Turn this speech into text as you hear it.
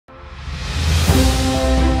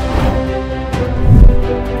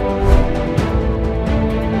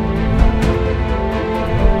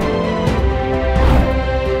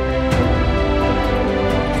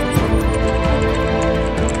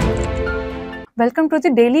Welcome to the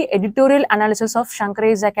daily editorial analysis of Shankar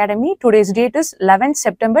IAS Academy. Today's date is 11th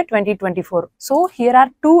September 2024. So here are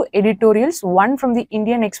two editorials, one from the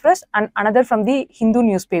Indian Express and another from the Hindu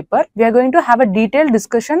newspaper. We are going to have a detailed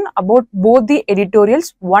discussion about both the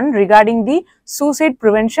editorials, one regarding the suicide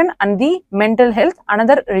prevention and the mental health,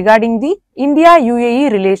 another regarding the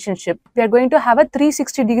India-UAE relationship. We are going to have a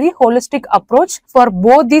 360-degree holistic approach for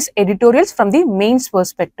both these editorials from the mains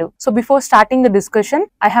perspective. So before starting the discussion,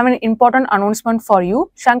 I have an important announcement for you.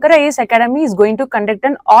 Shankar IAS Academy is going to conduct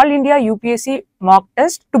an All India UPSC mock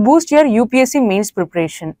test to boost your UPSC mains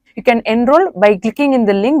preparation. You can enroll by clicking in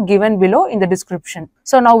the link given below in the description.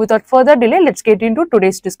 So now without further delay, let's get into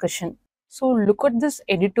today's discussion. So look at this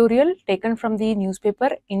editorial taken from the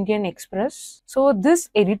newspaper Indian Express. So this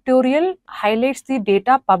editorial highlights the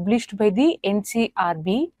data published by the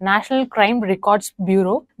NCRB, National Crime Records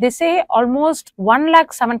Bureau. They say almost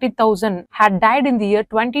 1,70,000 had died in the year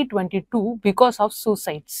 2022 because of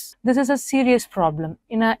suicides. This is a serious problem.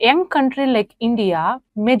 In a young country like India,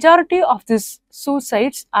 majority of these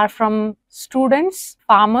suicides are from students,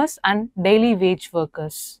 farmers and daily wage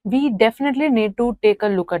workers. We definitely need to take a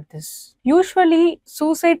look at this. Usually,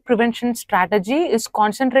 suicide prevention strategy is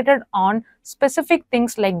concentrated on specific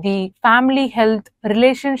things like the family health,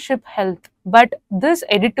 relationship health. But this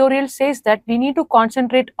editorial says that we need to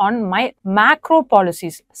concentrate on macro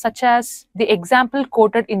policies, such as the example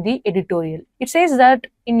quoted in the editorial. It says that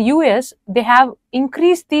in US, they have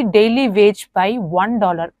increased the daily wage by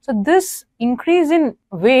 $1. So this increase in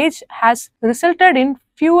wage has resulted in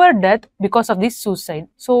fewer deaths because of this suicide.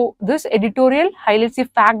 So this editorial highlights the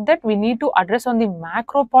fact that we need to address on the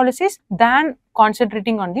macro policies than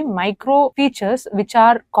concentrating on the micro features which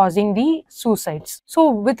are causing the suicides. So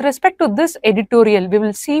with respect to this editorial, we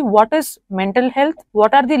will see what is mental health,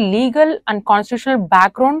 what are the legal and constitutional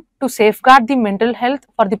background to safeguard the mental health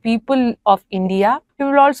for the people of India. We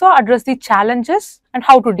will also address the challenges and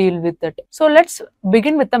how to deal with it. So let's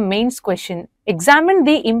begin with the mains question. Examine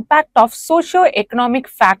the impact of socio-economic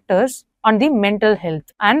factors on the mental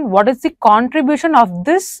health and what is the contribution of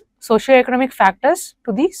this socio-economic factors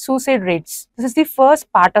to the suicide rates. This is the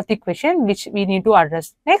first part of the question which we need to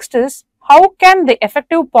address. Next is, how can the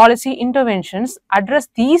effective policy interventions address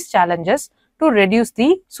these challenges to reduce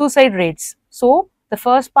the suicide rates? So the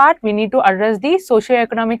first part, we need to address the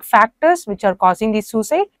socio-economic factors which are causing the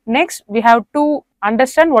suicide. Next, we have to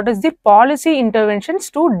understand what is the policy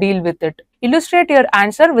interventions to deal with it. Illustrate your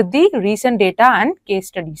answer with the recent data and case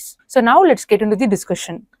studies. So now let's get into the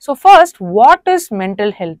discussion. So first, what is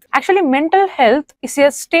mental health? Actually, mental health is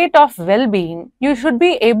a state of well-being. You should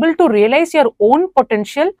be able to realize your own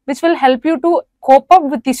potential, which will help you to cope up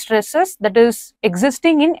with the stresses that is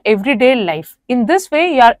existing in everyday life. In this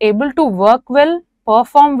way, you are able to work well,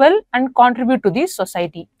 perform well and contribute to the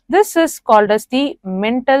society. This is called as the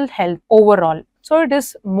mental health overall. So it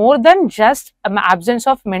is more than just an absence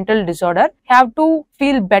of mental disorder. You have to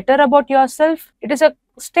feel better about yourself. It is a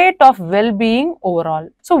state of well-being overall.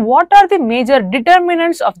 So what are the major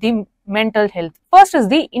determinants of the mental health? First is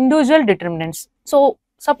the individual determinants. So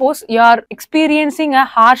suppose you are experiencing a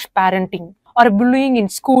harsh parenting or bullying in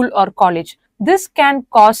school or college. This can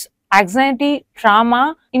cause anxiety,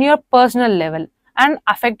 trauma in your personal level and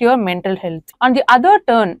affect your mental health. On the other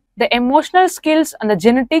turn, the emotional skills and the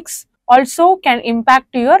genetics also can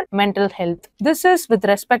impact your mental health. This is with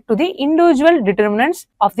respect to the individual determinants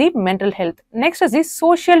of the mental health. Next is the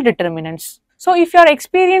social determinants. So if you are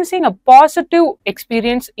experiencing a positive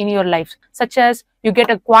experience in your life, such as you get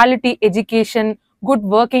a quality education, good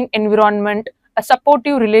working environment, a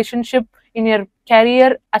supportive relationship in your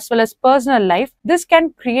career as well as personal life, this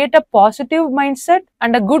can create a positive mindset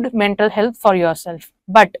and a good mental health for yourself.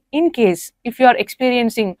 But in case if you are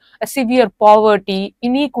experiencing a severe poverty,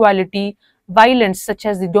 inequality, violence such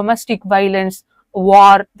as the domestic violence,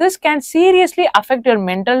 war, this can seriously affect your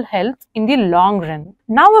mental health in the long run.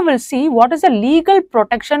 Now we will see what is the legal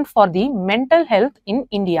protection for the mental health in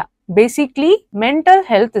India. Basically, mental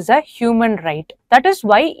health is a human right. That is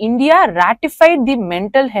why India ratified the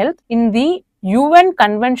mental health in the UN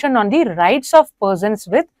Convention on the Rights of Persons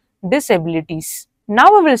with Disabilities. Now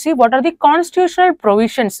we will see what are the constitutional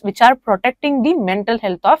provisions which are protecting the mental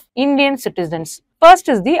health of Indian citizens. First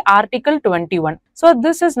is the Article 21. So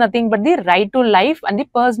this is nothing but the right to life and the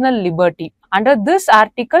personal liberty. Under this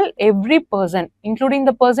article, every person, including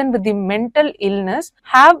the person with the mental illness,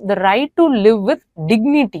 have the right to live with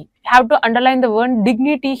dignity. You have to underline the word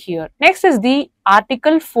dignity here. Next is the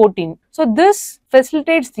Article 14. So this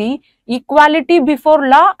facilitates the equality before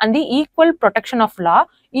law and the equal protection of law,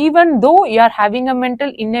 even though you are having a mental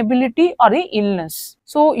inability or the illness.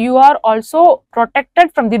 So you are also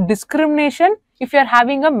protected from the discrimination if you are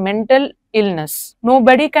having a mental illness.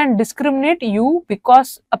 Nobody can discriminate you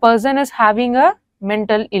because a person is having a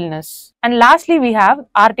mental illness. And lastly, we have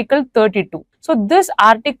Article 32. So this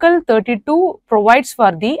Article 32 provides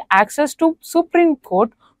for the access to Supreme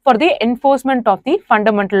Court for the enforcement of the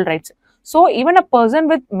fundamental rights. So even a person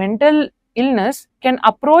with mental illness can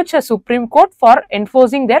approach a Supreme Court for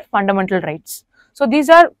enforcing their fundamental rights. So these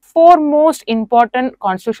are four most important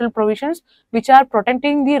constitutional provisions which are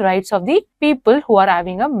protecting the rights of the people who are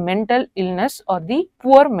having a mental illness or the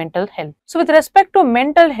poor mental health. So with respect to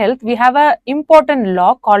mental health, we have an important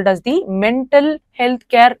law called as the Mental Health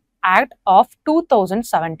Care Act of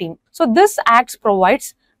 2017. So this act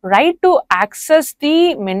provides right to access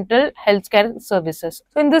the mental health care services.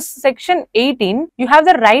 So in this section 18, you have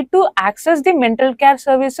the right to access the mental care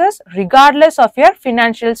services regardless of your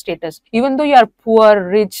financial status. Even though you are poor,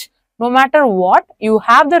 rich, no matter what, you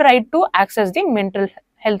have the right to access the mental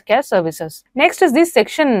healthcare services. Next is this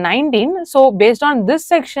section 19. So based on this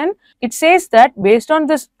section, it says that based on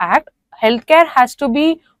this act, healthcare has to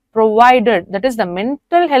be provided. That is, the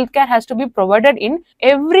mental health care has to be provided in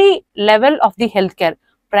every level of the healthcare.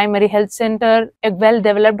 Primary health center, a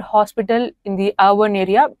well-developed hospital in the urban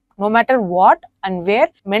area, no matter what and where,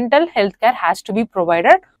 mental health care has to be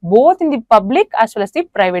provided both in the public as well as the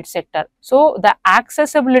private sector. So the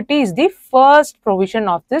accessibility is the first provision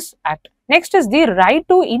of this act. Next is the right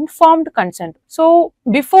to informed consent. So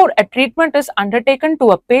before a treatment is undertaken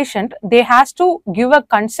to a patient, they has to give a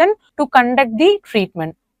consent to conduct the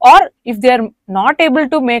treatment. Or if they are not able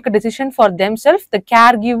to make a decision for themselves, the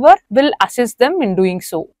caregiver will assist them in doing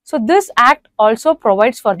so. So this act also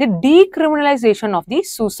provides for the decriminalization of the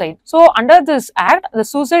suicide. So under this act, the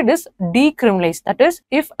suicide is decriminalized. That is,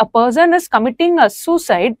 if a person is committing a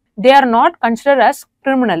suicide, they are not considered as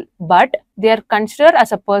criminal, but they are considered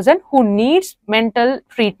as a person who needs mental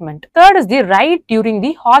treatment. Third is the right during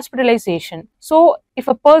the hospitalization. So if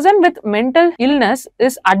a person with mental illness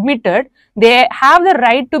is admitted, they have the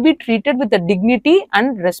right to be treated with the dignity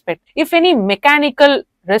and respect. If any mechanical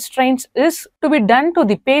restraints is to be done to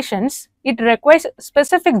the patients, it requires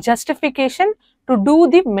specific justification to do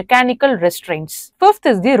the mechanical restraints. Fifth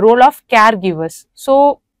is the role of caregivers.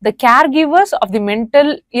 So the caregivers of the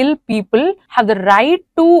mental ill people have the right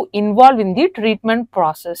to involve in the treatment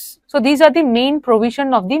process. So these are the main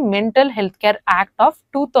provision of the Mental Healthcare Act of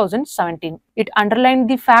 2017. It underlined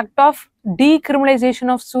the fact of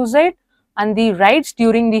decriminalization of suicide and the rights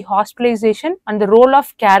during the hospitalization and the role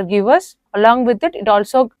of caregivers. Along with it, it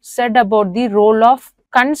also said about the role of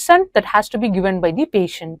consent that has to be given by the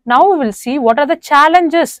patient. Now we will see what are the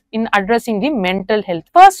challenges in addressing the mental health.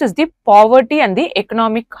 First is the poverty and the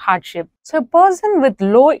economic hardship. So a person with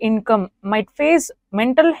low income might face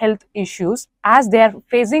mental health issues as they are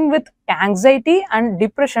facing with anxiety and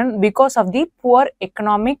depression because of the poor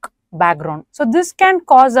economic background. So this can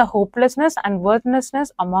cause a hopelessness and worthlessness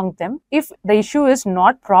among them if the issue is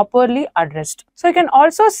not properly addressed. So you can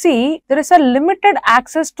also see there is a limited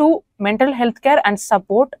access to mental health care and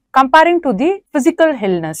support comparing to the physical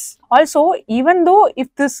illness. Also, even though if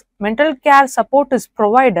this mental care support is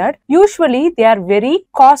provided, usually they are very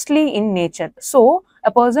costly in nature. So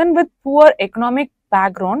a person with poor economic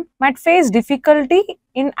background might face difficulty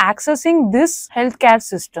in accessing this healthcare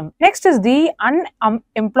system. Next is the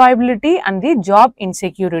unemployability and the job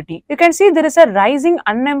insecurity. You can see there is a rising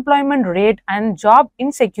unemployment rate and job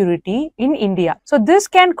insecurity in India. So this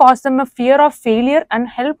can cause them a fear of failure and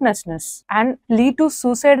helplessness and lead to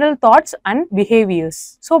suicidal thoughts and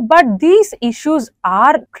behaviors. So but these issues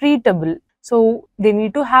are treatable. So they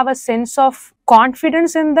need to have a sense of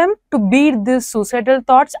confidence in them to beat these suicidal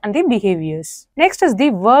thoughts and the behaviors. Next is the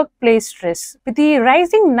workplace stress. With the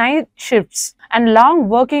rising night shifts and long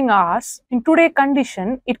working hours in today's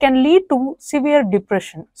condition, it can lead to severe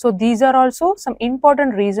depression. So these are also some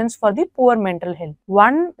important reasons for the poor mental health.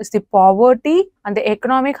 One is the poverty and the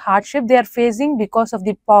economic hardship they are facing because of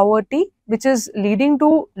the poverty, which is leading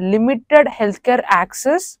to limited healthcare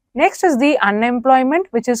access. Next is the unemployment,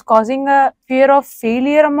 which is causing a fear of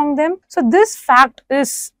failure among them. So this fact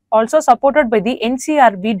is also supported by the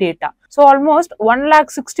NCRB data. So almost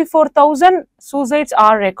 1,64,000 suicides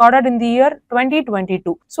are recorded in the year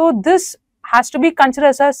 2022. So this has to be considered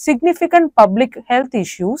as a significant public health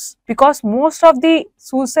issues because most of the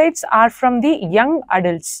suicides are from the young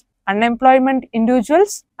adults, unemployment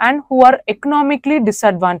individuals, and who are economically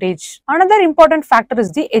disadvantaged. Another important factor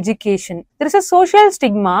is the education. There is a social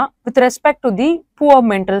stigma with respect to the poor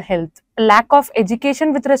mental health. A lack of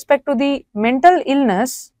education with respect to the mental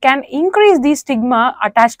illness can increase the stigma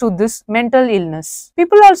attached to this mental illness.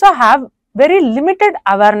 People also have very limited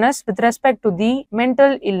awareness with respect to the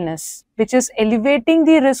mental illness, which is elevating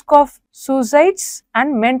the risk of suicides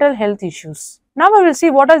and mental health issues. Now we will see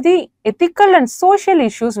what are the ethical and social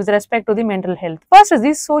issues with respect to the mental health. First is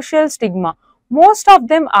the social stigma. Most of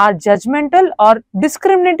them are judgmental or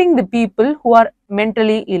discriminating the people who are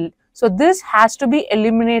mentally ill. So this has to be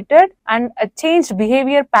eliminated, and a changed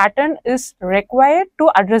behavior pattern is required to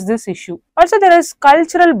address this issue. Also, there is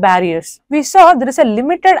cultural barriers. We saw there is a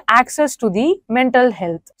limited access to the mental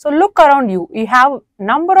health. So look around you. You have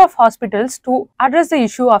number of hospitals to address the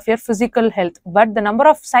issue of your physical health, but the number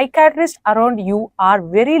of psychiatrists around you are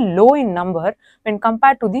very low in number when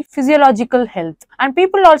compared to the physiological health. And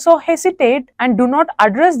people also hesitate and do not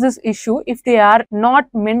address this issue if they are not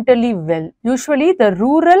mentally well. Usually the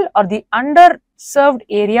rural or the underserved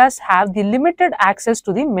areas have the limited access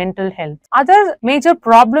to the mental health. Other major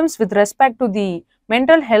problems with respect to the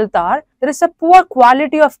mental health are, there is a poor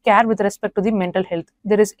quality of care with respect to the mental health.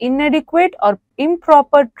 There is inadequate or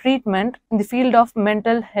improper treatment in the field of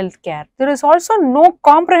mental health care. There is also no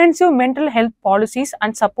comprehensive mental health policies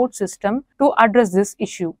and support system to address this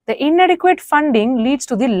issue. The inadequate funding leads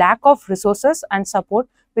to the lack of resources and support,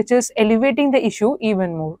 which is elevating the issue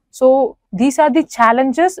even more. So these are the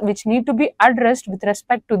challenges which need to be addressed with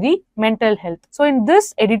respect to the mental health. So in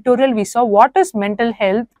this editorial, we saw what is mental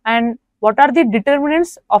health and what are the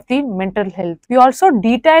determinants of the mental health. We also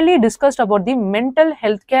detailedly discussed about the Mental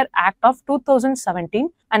Healthcare Act of 2017,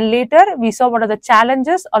 and later we saw what are the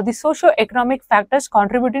challenges or the socio-economic factors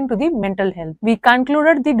contributing to the mental health. We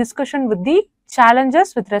concluded the discussion with the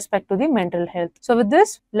challenges with respect to the mental health. So with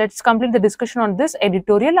this, let's complete the discussion on this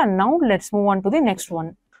editorial, and now let's move on to the next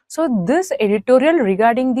one. So this editorial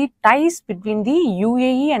regarding the ties between the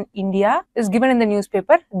UAE and India is given in the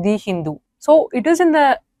newspaper The Hindu. So it is in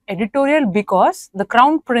the editorial because the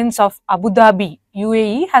Crown Prince of Abu Dhabi,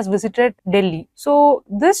 UAE, has visited Delhi. So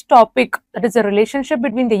this topic, that is the relationship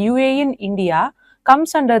between the UAE and India,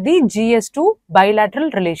 comes under the GS2 bilateral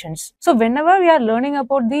relations. So whenever we are learning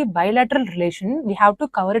about the bilateral relation, we have to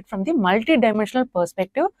cover it from the multi-dimensional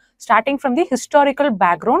perspective, starting from the historical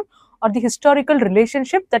background or the historical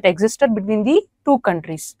relationship that existed between the two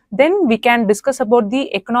countries. Then we can discuss about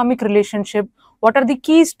the economic relationship, what are the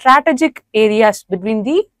key strategic areas between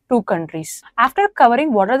the two countries. After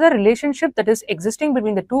covering what are the relationship that is existing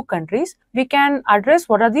between the two countries, we can address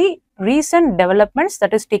what are the recent developments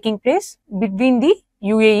that is taking place between the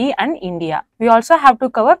UAE and India. We also have to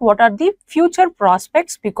cover what are the future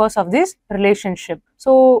prospects because of this relationship.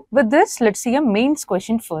 So with this, let's see a mains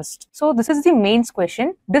question first. So this is the mains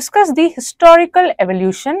question. Discuss the historical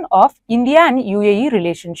evolution of India and UAE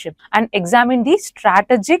relationship and examine the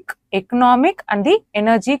strategic, economic and the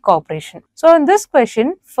energy cooperation. So in this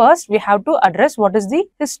question, first we have to address what is the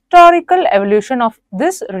historical evolution of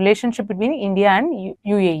this relationship between India and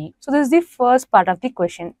UAE. So this is the first part of the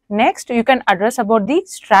question. Next, you can address about the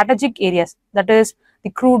strategic areas, that is the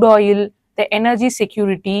crude oil, the energy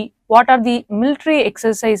security, what are the military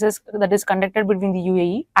exercises that is conducted between the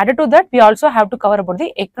UAE. Added to that, we also have to cover about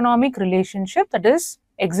the economic relationship that is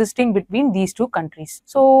existing between these two countries.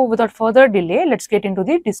 So without further delay, let's get into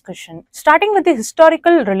the discussion. Starting with the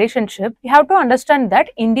historical relationship, we have to understand that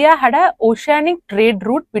India had an oceanic trade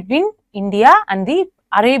route between India and the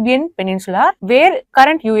Arabian Peninsula, where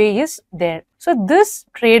current UAE is there. So this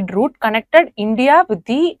trade route connected India with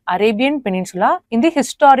the Arabian Peninsula in the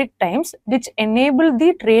historic times, which enabled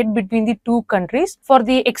the trade between the two countries for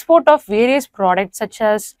the export of various products such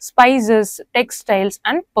as spices, textiles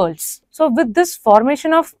and pearls. So with this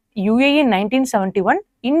formation of UAE in 1971,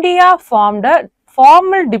 India formed a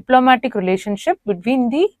formal diplomatic relationship between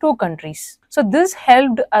the two countries. So this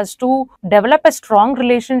helped us to develop a strong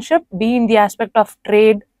relationship, be in the aspect of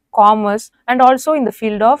trade, commerce and also in the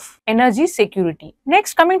field of energy security.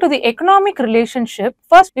 Next, coming to the economic relationship,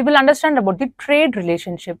 first we will understand about the trade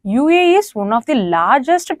relationship. UAE is one of the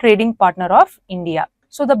largest trading partner of India.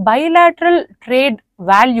 So the bilateral trade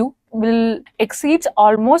value will exceed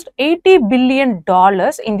almost $80 billion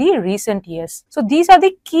in the recent years. So these are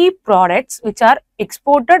the key products which are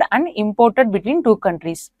exported and imported between two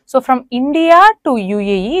countries. So from India to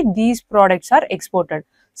UAE, these products are exported,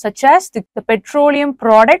 such as the petroleum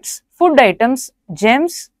products, food items,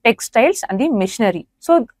 gems, textiles and the machinery.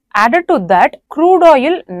 So added to that, crude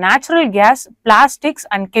oil, natural gas, plastics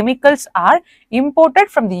and chemicals are imported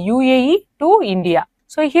from the UAE to India.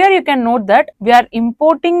 So here you can note that we are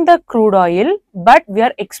importing the crude oil, but we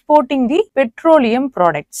are exporting the petroleum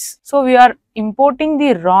products. So we are importing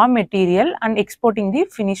the raw material and exporting the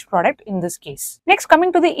finished product in this case. Next,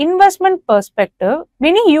 coming to the investment perspective,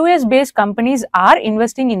 many US based companies are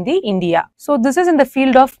investing in the India. So this is in the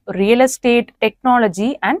field of real estate,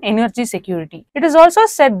 technology and energy security. It is also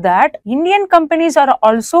said that Indian companies are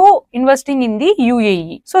also investing in the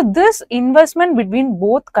UAE. So this investment between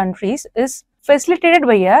both countries is facilitated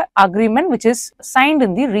by a agreement which is signed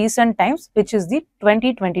in the recent times, which is the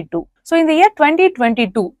 2022. So in the year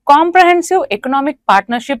 2022, Comprehensive Economic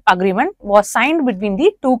Partnership Agreement was signed between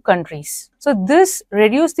the two countries. So this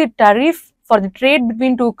reduced the tariff for the trade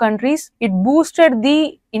between two countries. It boosted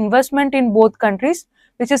the investment in both countries,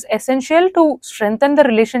 which is essential to strengthen the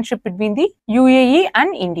relationship between the UAE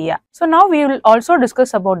and India. So now we will also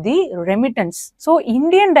discuss about the remittance. So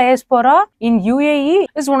Indian diaspora in UAE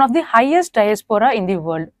is one of the highest diaspora in the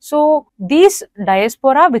world. So these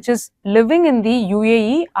diaspora which is living in the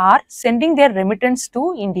UAE are sending their remittance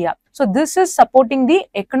to India. So this is supporting the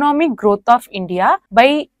economic growth of India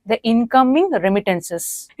by the incoming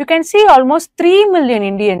remittances. You can see almost 3 million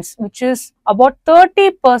Indians, which is about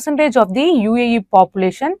 30% of the UAE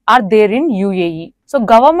population, are there in UAE. So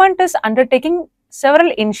government is undertaking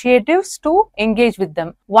several initiatives to engage with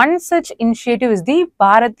them. One such initiative is the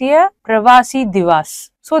Bharatiya Pravasi Divas.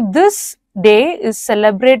 So this day is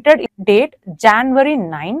celebrated date January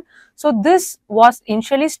 9. So this was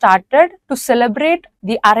initially started to celebrate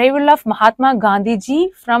the arrival of Mahatma Gandhi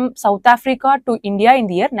ji from South Africa to India in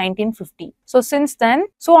the year 1950. So since then,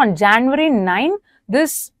 on January 9,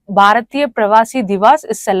 this Bharatiya Pravasi Divas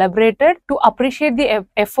is celebrated to appreciate the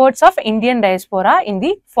efforts of Indian diaspora in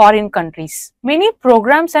the foreign countries. Many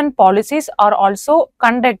programs and policies are also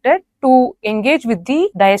conducted to engage with the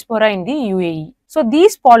diaspora in the UAE. So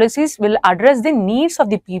these policies will address the needs of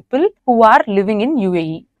the people who are living in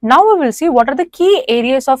UAE. Now we will see what are the key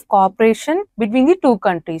areas of cooperation between the two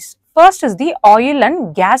countries. First is the oil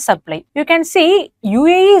and gas supply. You can see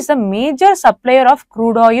UAE is a major supplier of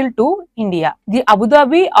crude oil to India. The Abu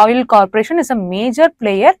Dhabi Oil Corporation is a major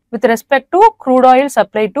player with respect to crude oil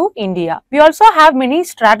supply to India. We also have many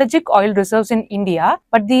strategic oil reserves in India,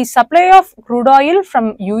 but the supply of crude oil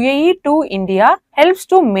from UAE to India helps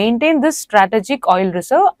to maintain this strategic oil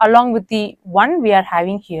reserve along with the one we are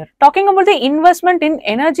having here. Talking about the investment in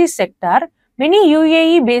energy sector, many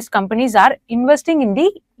UAE based companies are investing in the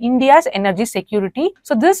India's energy security.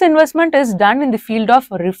 So this investment is done in the field of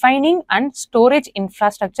refining and storage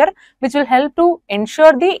infrastructure, which will help to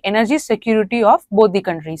ensure the energy security of both the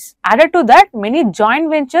countries. Added to that, many joint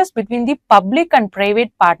ventures between the public and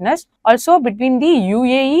private partners, also between the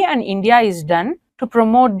UAE and India, is done to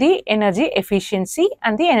promote the energy efficiency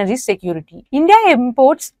and the energy security. India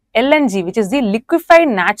imports LNG, which is the liquefied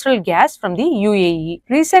natural gas, from the UAE.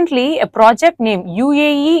 Recently, a project named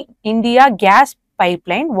UAE-India gas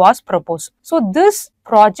pipeline was proposed. So this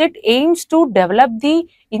project aims to develop the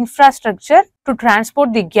infrastructure to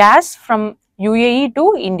transport the gas from UAE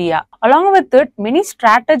to India. Along with it, many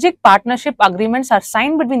strategic partnership agreements are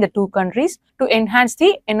signed between the two countries to enhance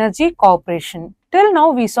the energy cooperation. Till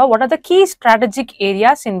now, we saw what are the key strategic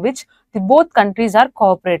areas in which the both countries are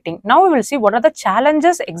cooperating. Now we will see what are the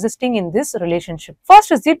challenges existing in this relationship.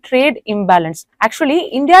 First is the trade imbalance. Actually,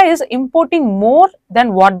 India is importing more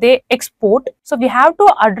than what they export. So we have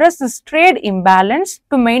to address this trade imbalance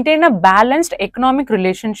to maintain a balanced economic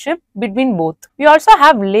relationship between both. We also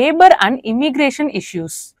have labor and immigration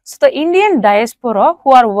issues. So the Indian diaspora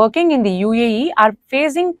who are working in the UAE are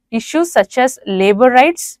facing issues such as labor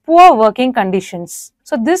rights, poor working conditions.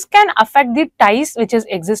 So this can affect the ties which is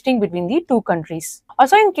existing between the two countries.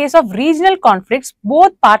 Also, in case of regional conflicts,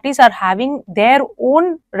 both parties are having their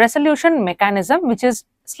own resolution mechanism which is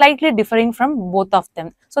slightly differing from both of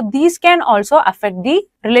them. So these can also affect the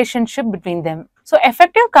relationship between them. So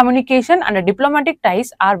effective communication and diplomatic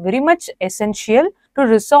ties are very much essential to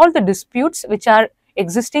resolve the disputes which are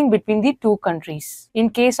existing between the two countries in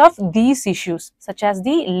case of these issues such as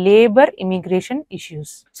the labor immigration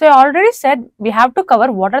issues. So I already said we have to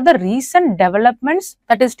cover what are the recent developments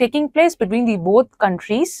that is taking place between the both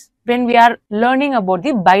countries when we are learning about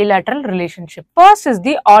the bilateral relationship. First is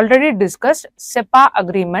the already discussed SEPA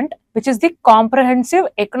agreement, which is the Comprehensive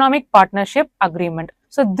Economic Partnership Agreement.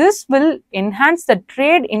 So this will enhance the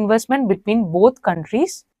trade investment between both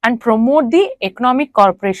countries and promote the economic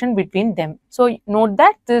cooperation between them. So note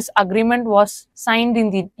that this agreement was signed in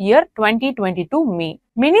the year 2022 May.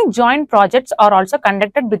 Many joint projects are also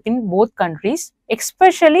conducted between both countries,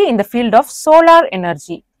 especially in the field of solar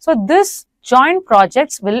energy. So this joint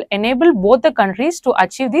projects will enable both the countries to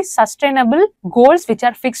achieve the sustainable goals which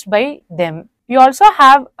are fixed by them. We also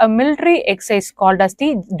have a military exercise called as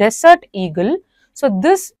the Desert Eagle. So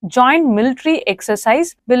this joint military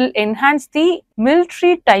exercise will enhance the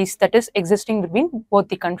military ties that is existing between both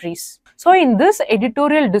the countries. So in this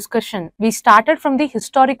editorial discussion, we started from the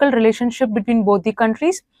historical relationship between both the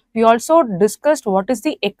countries. We also discussed what is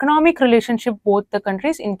the economic relationship both the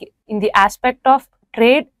countries in the aspect of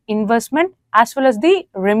trade, investment, as well as the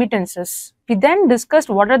remittances. We then discussed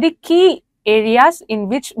what are the key areas in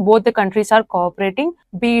which both the countries are cooperating,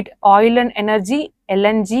 be it oil and energy,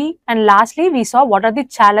 LNG, and lastly, we saw what are the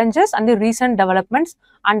challenges and the recent developments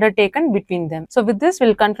undertaken between them. So with this,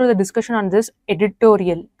 we'll conclude the discussion on this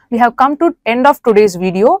editorial. We have come to end of today's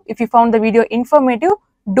video. If you found the video informative,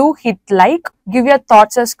 do hit like, give your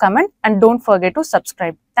thoughts as comment, and don't forget to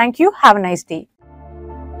subscribe. Thank you. Have a nice day.